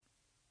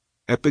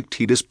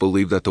Epictetus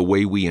believed that the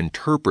way we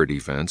interpret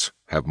events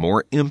have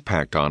more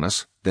impact on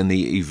us than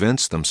the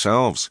events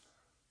themselves.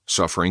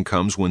 Suffering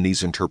comes when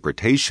these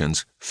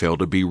interpretations fail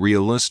to be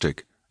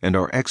realistic and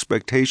our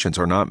expectations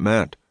are not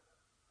met.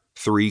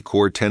 3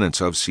 core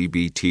tenets of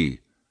CBT: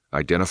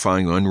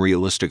 identifying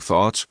unrealistic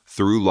thoughts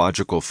through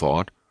logical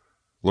thought,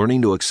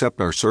 learning to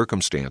accept our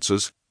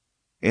circumstances,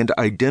 and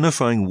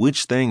identifying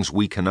which things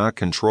we cannot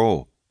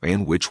control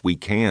and which we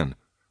can,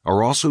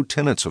 are also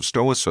tenets of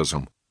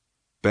Stoicism.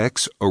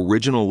 Beck's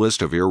original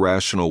list of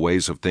irrational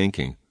ways of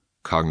thinking,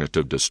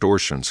 cognitive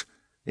distortions,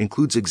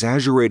 includes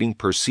exaggerating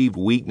perceived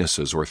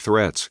weaknesses or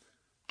threats,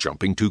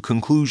 jumping to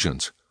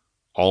conclusions,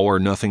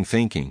 all-or-nothing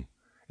thinking,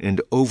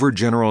 and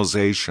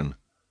overgeneralization.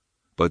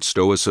 But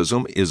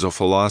Stoicism is a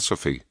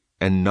philosophy,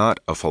 and not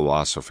a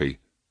philosophy,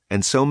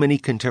 and so many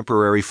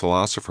contemporary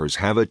philosophers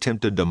have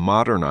attempted to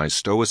modernize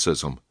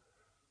Stoicism.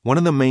 One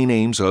of the main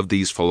aims of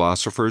these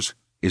philosophers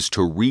is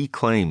to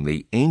reclaim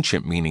the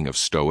ancient meaning of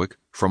Stoic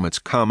from its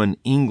common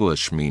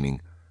English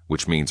meaning,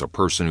 which means a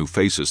person who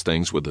faces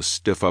things with a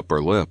stiff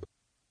upper lip.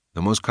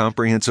 The most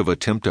comprehensive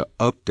attempt to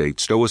update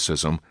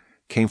Stoicism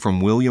came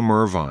from William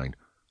Irvine,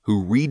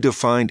 who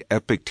redefined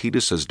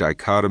Epictetus's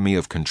dichotomy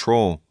of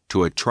control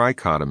to a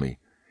trichotomy,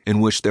 in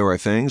which there are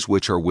things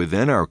which are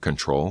within our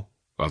control,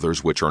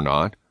 others which are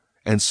not,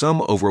 and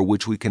some over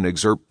which we can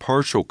exert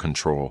partial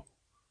control.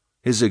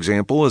 His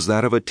example is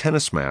that of a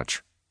tennis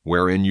match,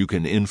 wherein you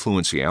can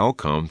influence the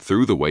outcome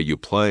through the way you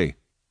play,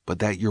 but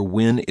that your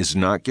win is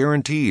not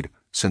guaranteed,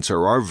 since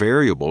there are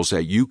variables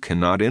that you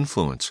cannot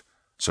influence,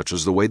 such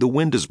as the way the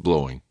wind is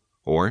blowing,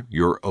 or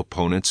your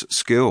opponent's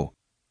skill.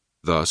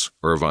 Thus,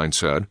 Irvine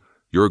said,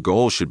 your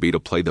goal should be to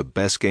play the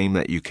best game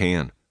that you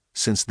can,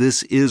 since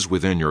this is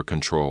within your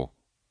control.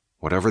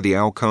 Whatever the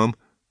outcome,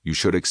 you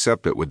should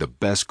accept it with the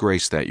best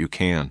grace that you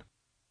can.